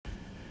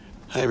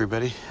Hi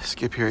everybody,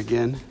 Skip here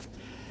again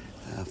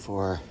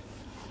for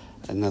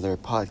another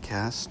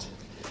podcast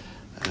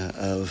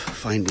of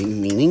Finding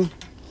Meaning.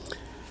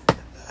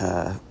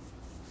 I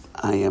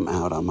am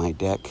out on my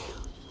deck.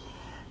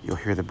 You'll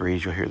hear the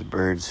breeze, you'll hear the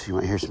birds, you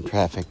might hear some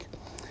traffic.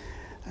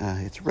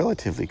 It's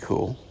relatively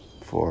cool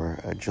for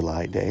a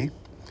July day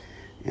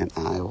in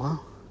Iowa,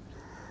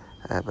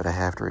 but I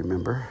have to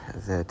remember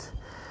that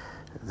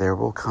there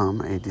will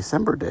come a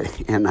December day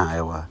in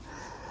Iowa.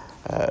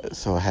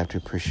 So I have to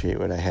appreciate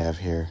what I have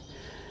here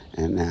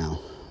and now.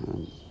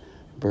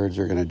 Birds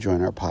are going to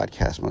join our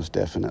podcast most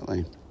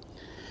definitely.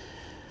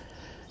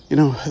 You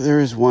know,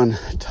 there is one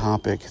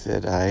topic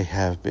that I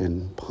have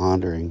been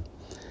pondering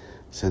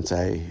since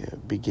I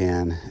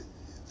began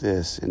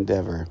this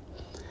endeavor,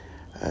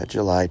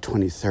 July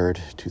 23rd,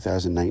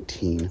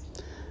 2019.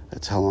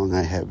 That's how long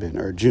I have been,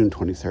 or June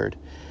 23rd,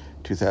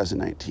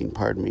 2019,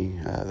 pardon me.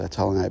 That's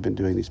how long I've been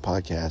doing these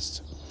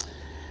podcasts.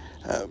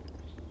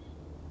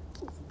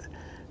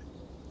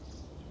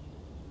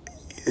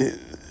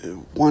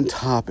 One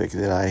topic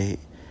that I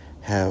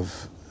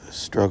have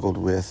struggled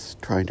with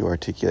trying to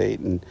articulate,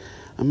 and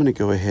I'm going to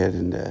go ahead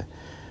and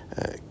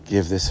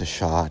give this a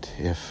shot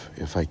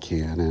if I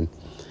can. And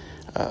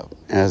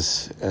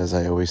as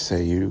I always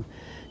say, you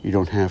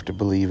don't have to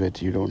believe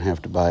it, you don't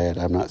have to buy it.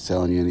 I'm not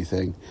selling you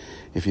anything.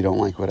 If you don't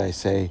like what I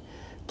say,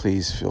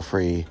 please feel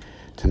free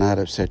to not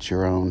upset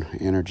your own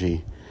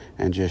energy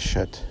and just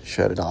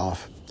shut it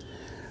off.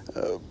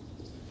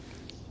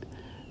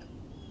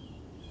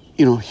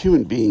 You know,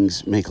 human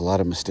beings make a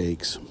lot of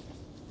mistakes.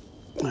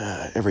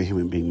 Every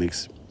human being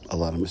makes a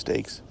lot of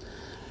mistakes.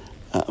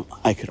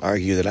 I could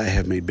argue that I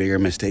have made bigger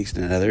mistakes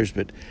than others,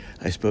 but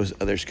I suppose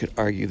others could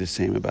argue the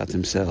same about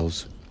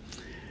themselves.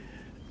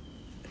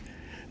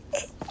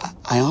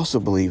 I also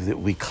believe that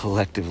we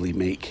collectively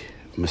make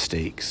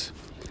mistakes.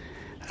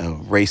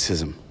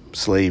 Racism,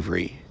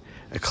 slavery,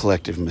 a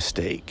collective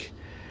mistake.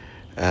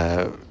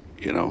 Not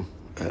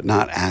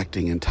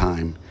acting in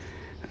time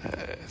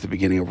at the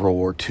beginning of World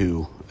War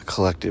II, a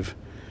collective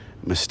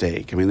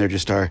mistake. I mean, there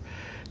just are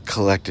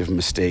collective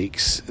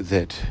mistakes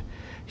that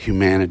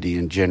humanity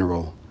in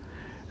general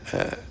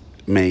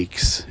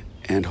makes,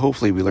 and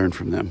hopefully we learn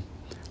from them,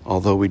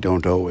 although we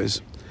don't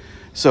always.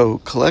 So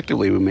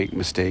collectively we make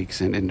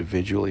mistakes, and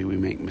individually we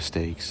make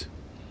mistakes.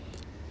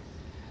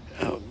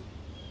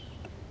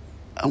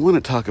 I want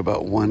to talk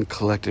about one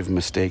collective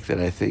mistake that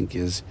I think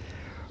is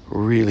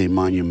really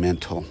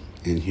monumental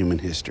in human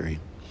history.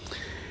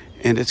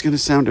 And it's going to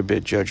sound a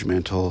bit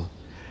judgmental,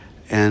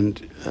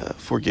 and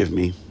forgive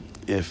me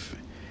if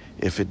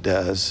it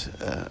does.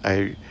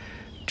 I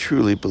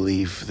truly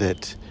believe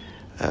that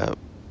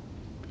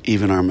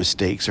even our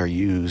mistakes are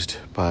used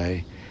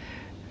by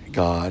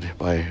God,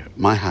 by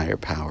my higher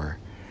power,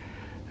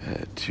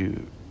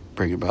 to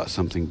bring about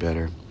something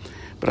better.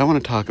 But I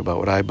want to talk about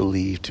what I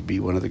believe to be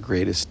one of the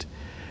greatest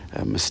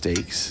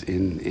mistakes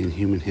in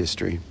human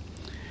history.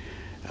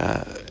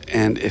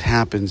 And it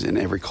happens in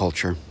every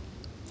culture.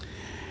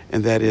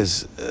 And that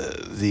is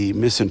the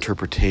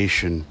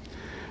misinterpretation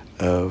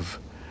of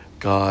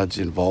God's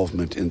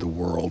involvement in the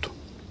world.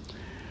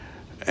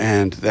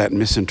 And that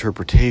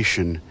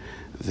misinterpretation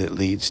that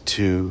leads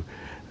to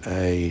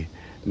a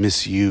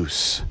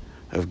misuse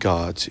of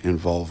God's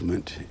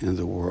involvement in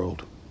the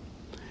world.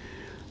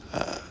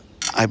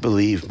 I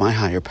believe my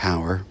higher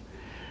power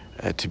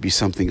to be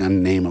something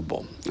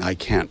unnameable. I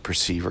can't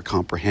perceive or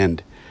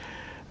comprehend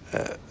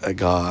a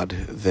God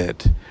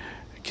that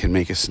can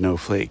make a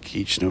snowflake,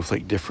 each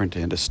snowflake different,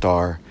 and a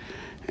star,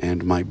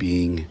 and my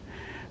being.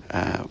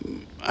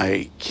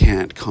 I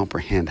can't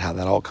comprehend how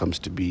that all comes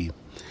to be,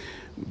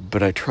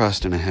 but I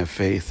trust and I have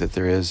faith that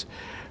there is,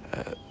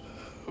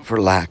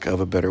 for lack of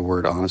a better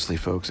word, honestly,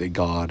 folks, a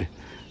God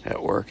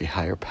at work, a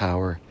higher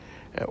power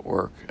at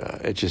work.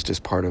 It just is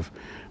part of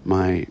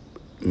my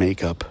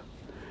makeup,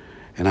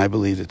 and I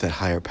believe that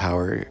higher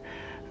power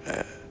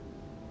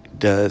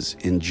does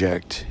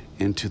inject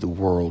into the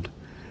world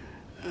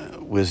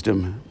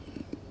wisdom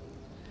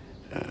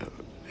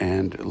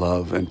and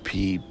love, and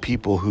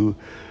people who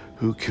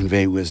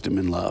convey wisdom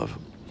and love.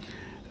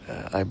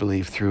 I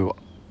believe through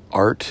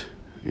art,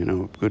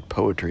 good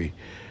poetry,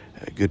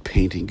 good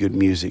painting, good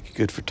music,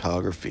 good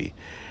photography,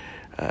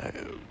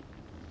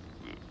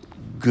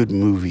 good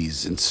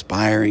movies,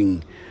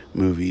 inspiring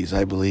movies.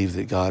 I believe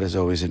that God is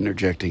always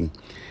interjecting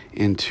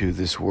into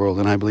this world,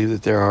 and I believe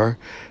that there are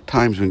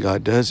times when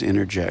God does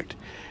interject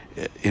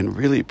in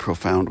really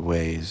profound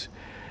ways,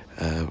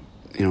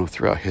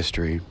 throughout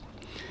history.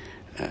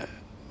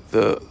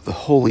 The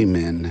holy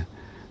men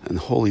and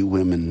the holy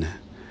women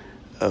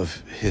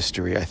of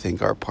history, I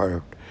think, are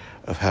part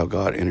of how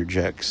God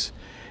interjects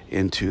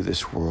into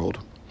this world.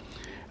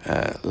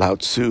 Lao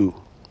Tzu,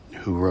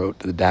 who wrote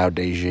the Tao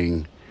Te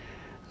Ching,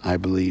 I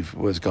believe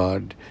was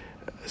God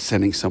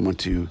sending someone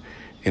to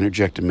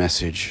interject a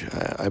message.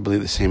 I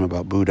believe the same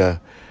about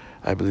Buddha.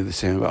 I believe the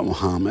same about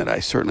Muhammad. I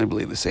certainly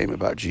believe the same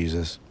about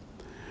Jesus.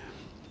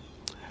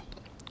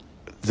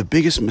 The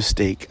biggest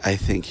mistake I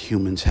think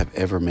humans have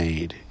ever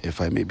made, if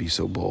I may be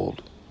so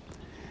bold,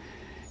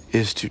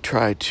 is to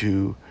try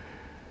to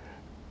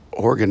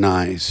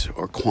organize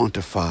or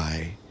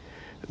quantify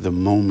the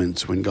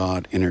moments when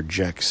God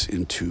interjects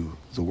into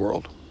the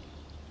world.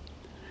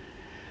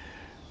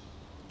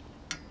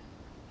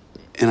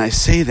 And I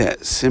say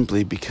that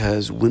simply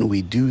because when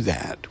we do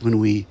that, when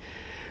we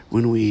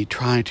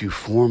try to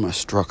form a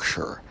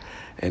structure,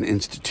 an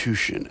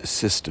institution, a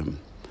system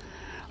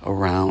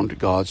around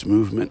God's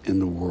movement in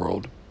the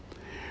world,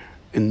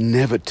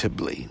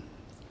 inevitably,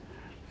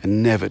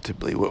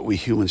 what we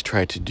humans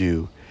try to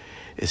do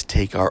is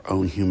take our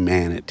own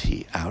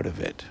humanity out of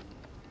it.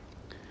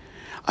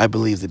 I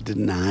believe the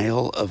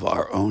denial of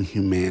our own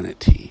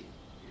humanity,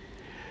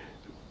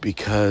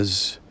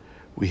 because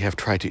we have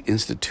tried to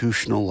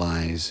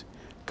institutionalize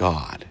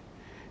God,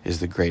 is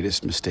the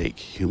greatest mistake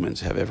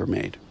humans have ever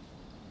made.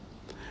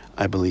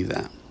 I believe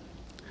that.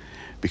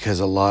 Because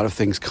a lot of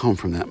things come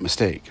from that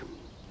mistake.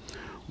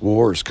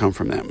 Wars come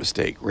from that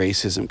mistake.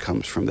 Racism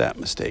comes from that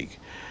mistake.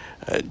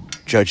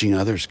 Judging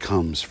others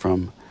comes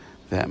from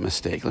that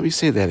mistake. Let me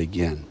say that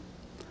again.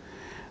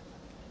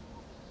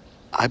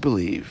 I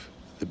believe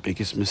the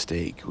biggest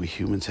mistake we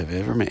humans have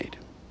ever made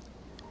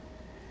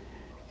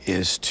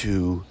is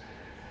to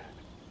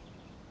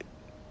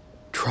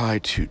try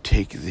to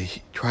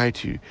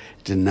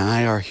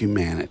deny our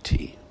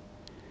humanity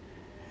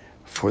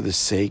for the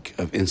sake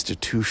of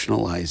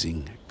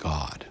institutionalizing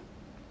God.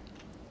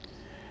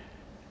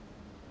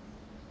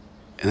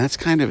 And that's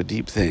kind of a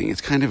deep thing.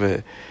 It's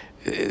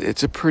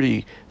a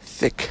pretty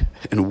thick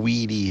and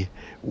weedy,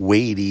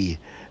 weighty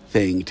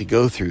thing to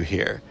go through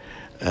here.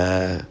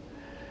 But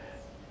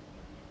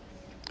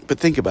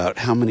think about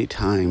how many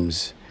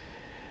times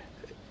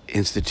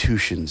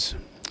institutions,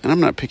 and I'm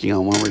not picking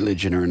on one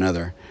religion or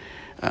another,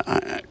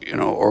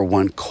 or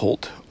one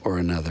cult or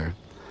another.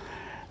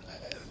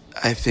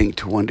 I think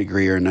to one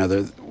degree or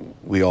another,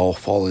 we all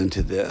fall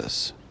into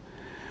this.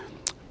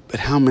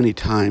 But how many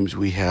times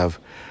we have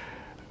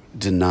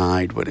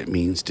denied what it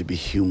means to be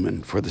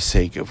human for the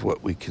sake of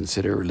what we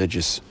consider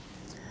religious,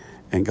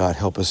 and God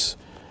help us,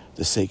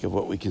 the sake of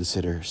what we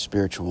consider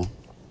spiritual.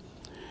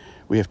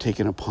 We have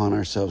taken upon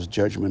ourselves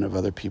judgment of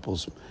other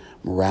people's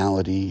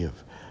morality,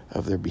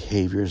 of their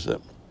behaviors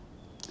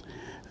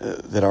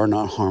that are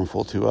not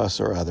harmful to us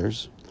or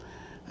others.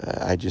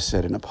 I just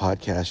said in a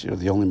podcast,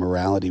 the only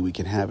morality we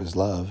can have is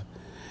love.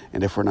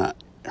 And if we're not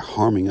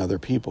harming other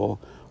people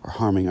or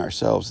harming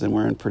ourselves, then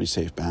we're in pretty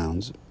safe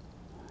bounds.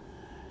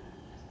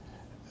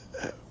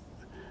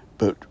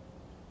 But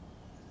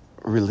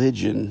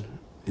religion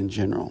in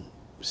general,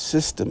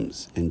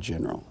 systems in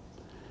general,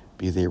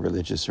 be they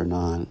religious or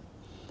not,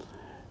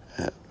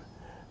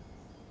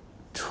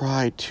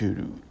 try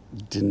to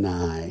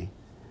deny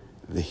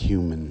the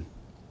human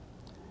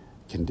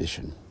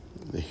condition,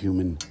 the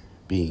human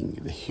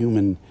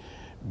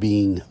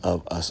being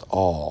of us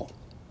all.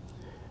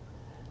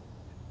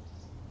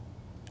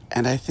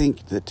 And I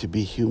think that to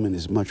be human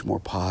is much more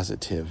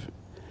positive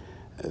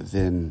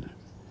than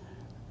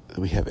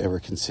we have ever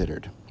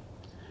considered.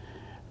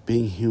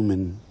 Being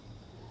human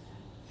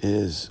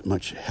is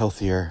much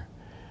healthier,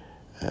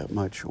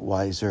 much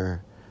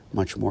wiser,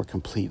 much more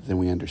complete than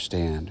we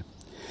understand.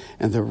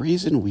 And the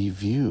reason we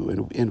view,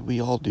 and we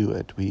all do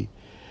it, we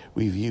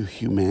view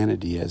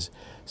humanity as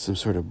some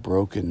sort of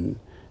broken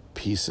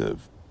piece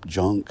of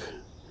junk,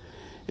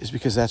 is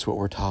because that's what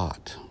we're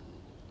taught.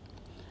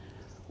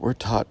 We're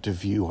taught to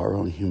view our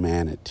own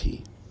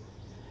humanity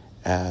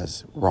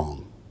as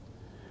wrong,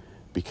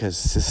 because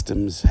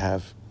systems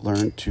have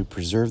learned to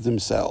preserve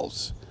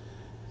themselves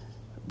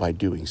by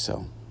doing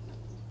so.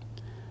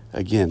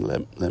 Again,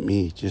 let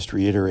me just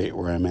reiterate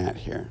where I'm at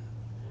here.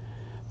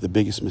 The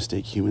biggest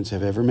mistake humans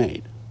have ever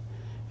made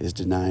is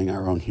denying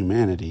our own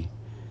humanity,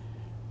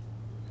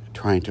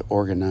 trying to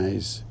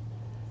organize,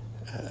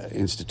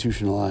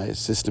 institutionalize,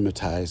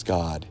 systematize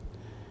God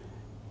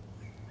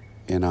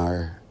in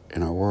our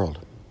world.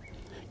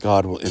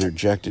 God will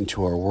interject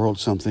into our world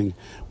something,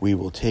 we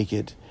will take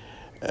it,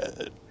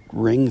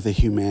 wring the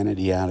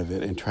humanity out of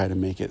it and try to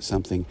make it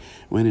something,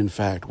 when in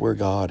fact where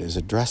God is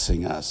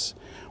addressing us,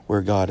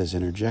 where God is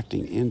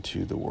interjecting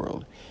into the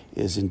world,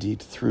 is indeed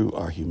through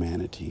our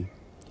humanity.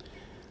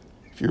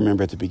 If you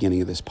remember at the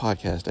beginning of this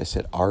podcast, I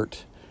said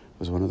art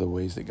was one of the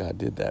ways that God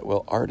did that.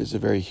 Well, art is a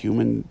very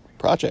human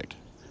project.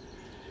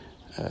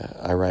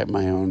 I write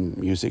my own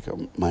music,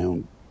 my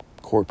own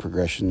chord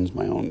progressions,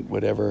 my own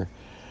whatever.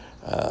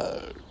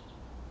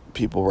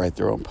 People write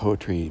their own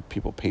poetry.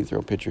 People paint their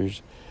own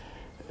pictures,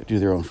 do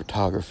their own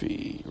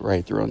photography,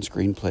 write their own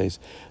screenplays.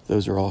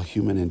 Those are all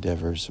human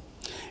endeavors.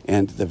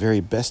 And the very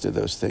best of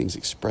those things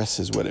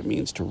expresses what it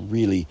means to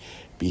really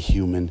be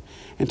human.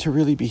 And to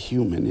really be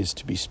human is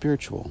to be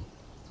spiritual.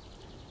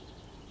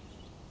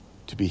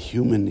 To be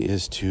human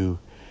is to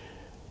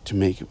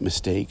make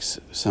mistakes,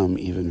 some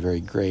even very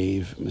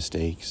grave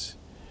mistakes,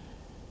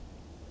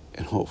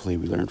 and hopefully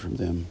we learn from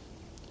them.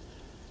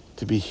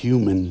 To be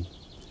human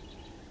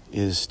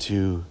is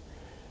to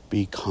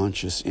be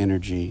conscious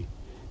energy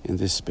in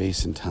this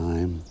space and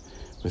time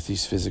with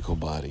these physical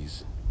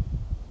bodies.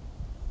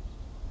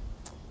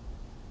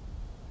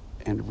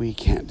 And we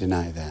can't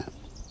deny that.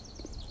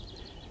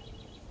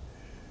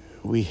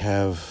 We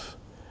have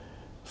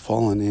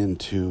fallen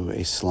into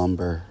a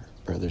slumber,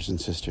 brothers and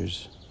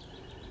sisters,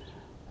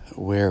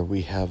 where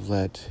we have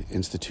let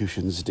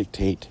institutions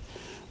dictate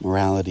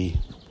morality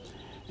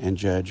and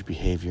judge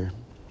behavior.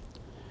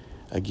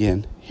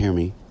 Again, hear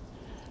me.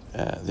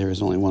 There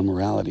is only one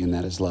morality, and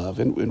that is love.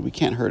 And we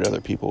can't hurt other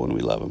people when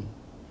we love them.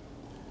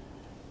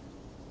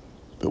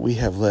 But we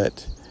have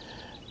let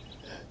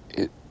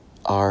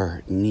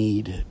our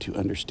need to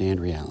understand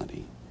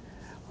reality,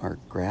 our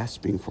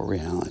grasping for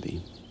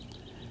reality,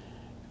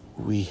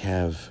 we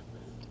have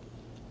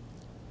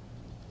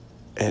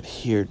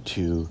adhered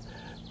to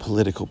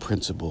political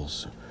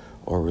principles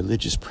or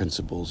religious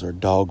principles or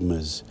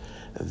dogmas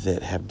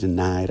that have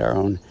denied our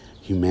own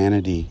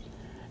humanity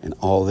and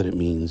all that it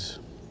means.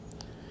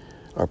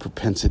 Our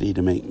propensity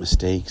to make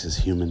mistakes is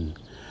human.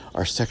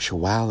 Our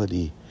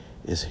sexuality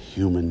is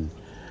human.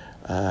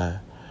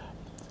 Our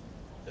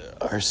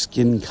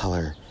skin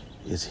color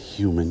is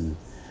human.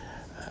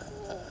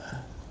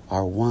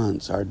 Our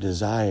wants, our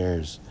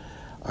desires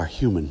are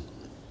human.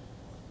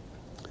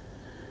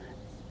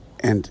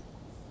 And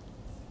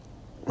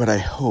what I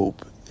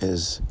hope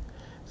is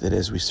that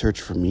as we search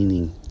for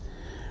meaning,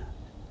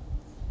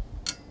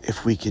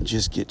 if we can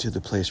just get to the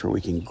place where we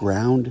can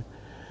ground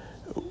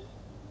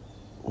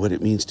what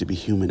it means to be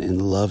human in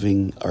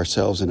loving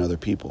ourselves and other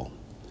people,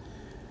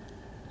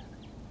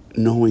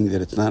 knowing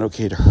that it's not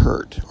okay to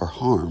hurt or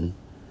harm,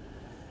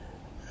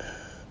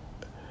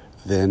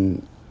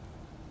 then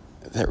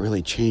that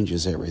really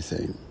changes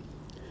everything.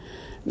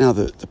 Now,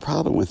 the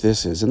problem with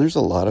this is, and there's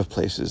a lot of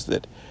places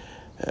that,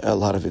 a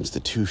lot of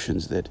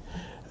institutions that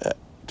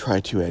try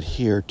to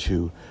adhere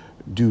to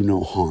do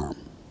no harm.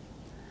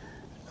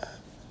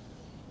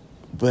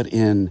 But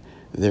in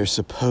their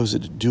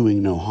supposed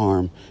doing no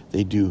harm,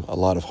 they do a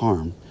lot of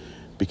harm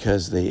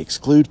because they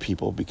exclude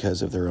people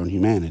because of their own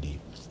humanity.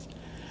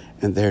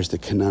 And there's the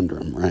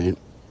conundrum, right?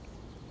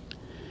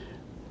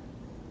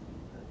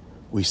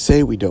 We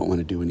say we don't want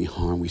to do any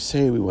harm. We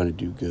say we want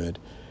to do good,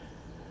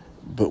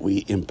 but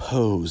we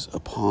impose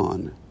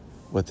upon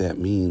what that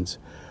means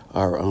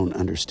our own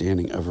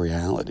understanding of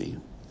reality.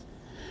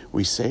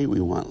 We say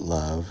we want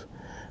love,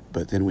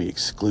 but then we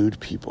exclude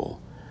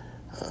people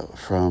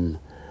from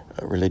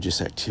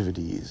religious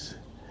activities,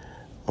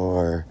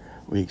 or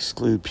we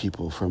exclude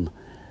people from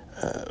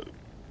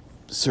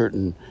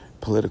certain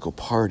political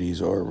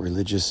parties or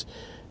religious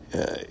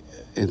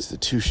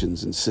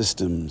institutions and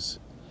systems.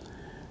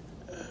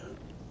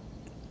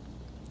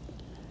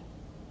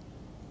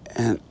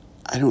 And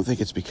I don't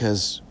think it's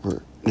because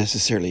we're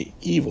necessarily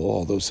evil,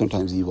 although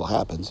sometimes evil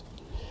happens.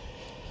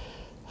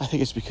 I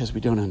think it's because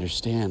we don't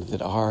understand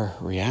that our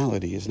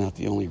reality is not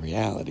the only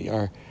reality.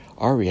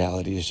 Our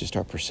reality is just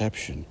our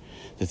perception,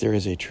 that there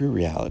is a true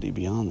reality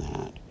beyond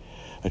that,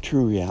 a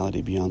true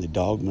reality beyond the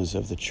dogmas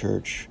of the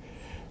church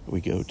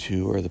we go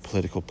to or the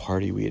political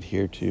party we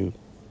adhere to.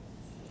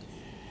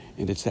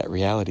 And it's that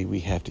reality we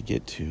have to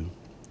get to.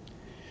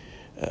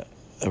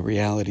 A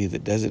reality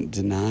that doesn't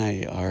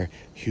deny our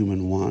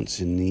human wants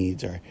and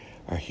needs,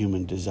 our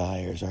human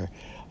desires,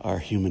 our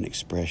human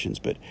expressions,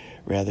 but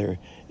rather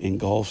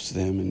engulfs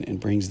them and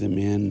brings them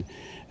in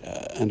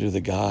under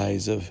the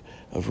guise of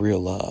real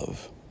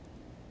love,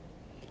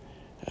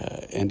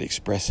 and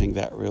expressing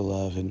that real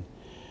love in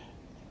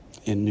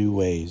new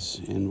ways,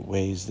 in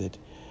ways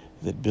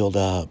that build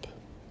up.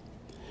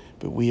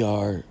 But we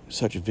are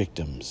such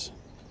victims,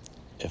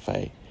 if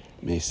I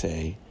may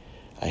say.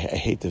 I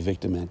hate the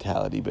victim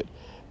mentality, but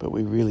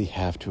we really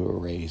have to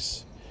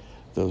erase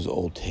those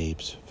old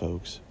tapes,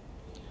 folks.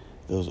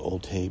 Those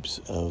old tapes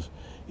of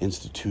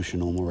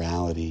institutional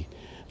morality,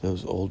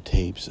 those old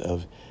tapes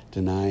of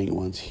denying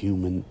one's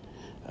human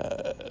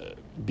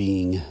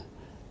being,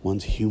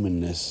 one's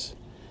humanness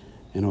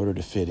in order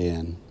to fit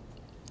in.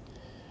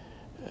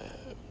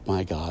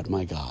 My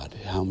God,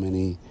 how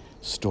many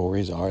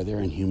stories are there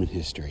in human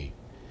history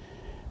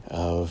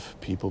of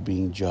people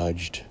being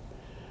judged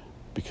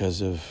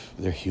because of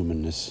their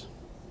humanness,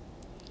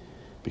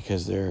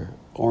 because they're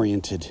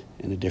oriented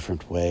in a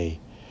different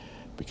way,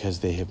 because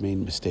they have made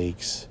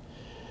mistakes,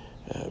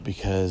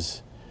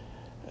 because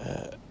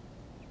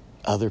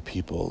other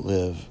people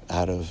live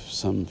out of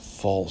some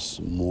false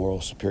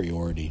moral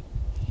superiority.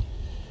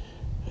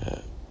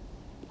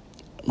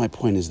 My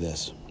point is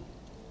this,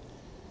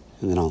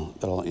 and then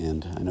that'll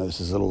end. I know this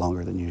is a little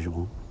longer than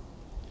usual.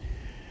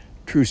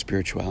 True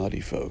spirituality,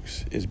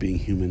 folks, is being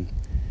human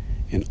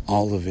in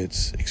all of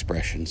its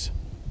expressions.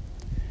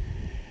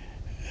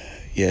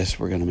 Yes,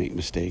 we're going to make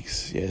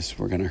mistakes. Yes,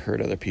 we're going to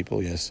hurt other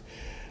people. Yes,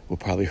 we'll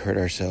probably hurt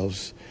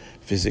ourselves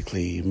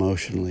physically,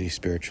 emotionally,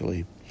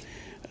 spiritually.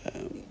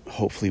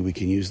 Hopefully we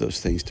can use those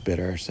things to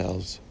better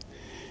ourselves.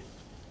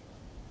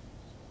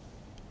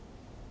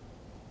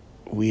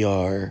 We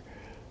are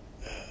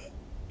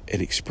an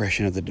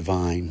expression of the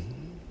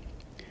divine.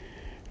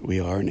 We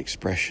are an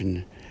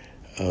expression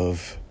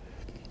of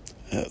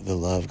the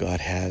love God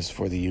has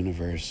for the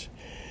universe.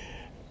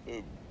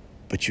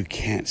 But you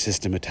can't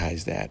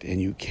systematize that,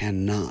 and you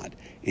cannot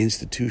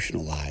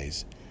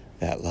institutionalize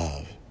that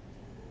love.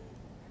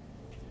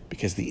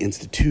 because the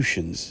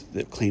institutions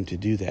that claim to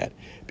do that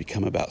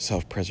become about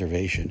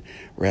self-preservation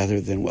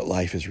rather than what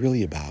life is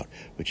really about,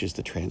 which is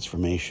the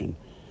transformation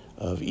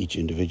of each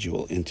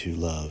individual into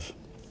love.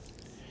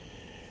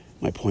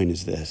 My point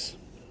is this: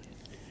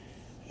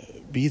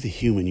 be the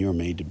human you're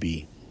made to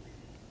be.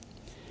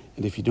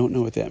 And if you don't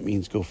know what that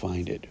means, go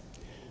find it.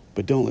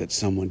 But don't let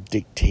someone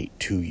dictate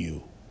to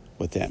you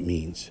what that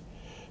means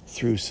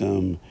through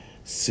some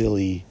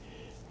silly,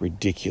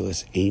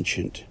 ridiculous,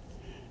 ancient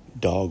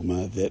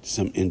dogma that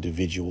some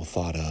individual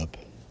thought up.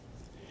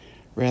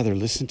 Rather,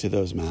 listen to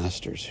those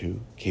masters who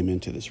came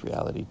into this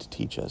reality to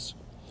teach us.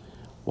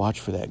 Watch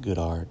for that good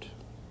art.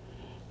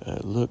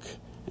 Look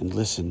and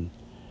listen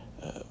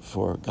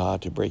for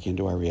God to break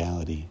into our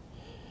reality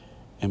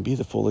and be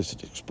the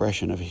fullest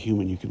expression of a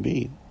human you can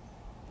be.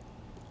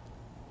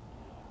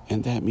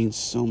 And that means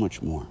so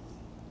much more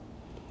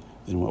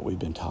than what we've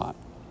been taught.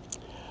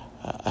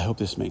 I hope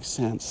this makes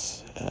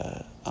sense.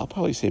 I'll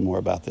probably say more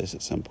about this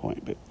at some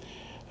point, but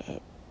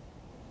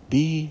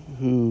be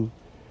who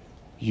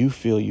you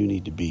feel you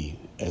need to be,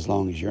 as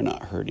long as you're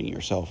not hurting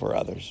yourself or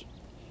others.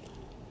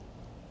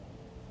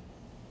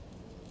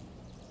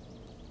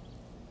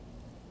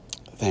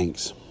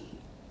 Thanks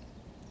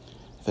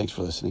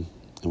for listening,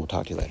 and we'll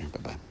talk to you later.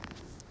 Bye-bye.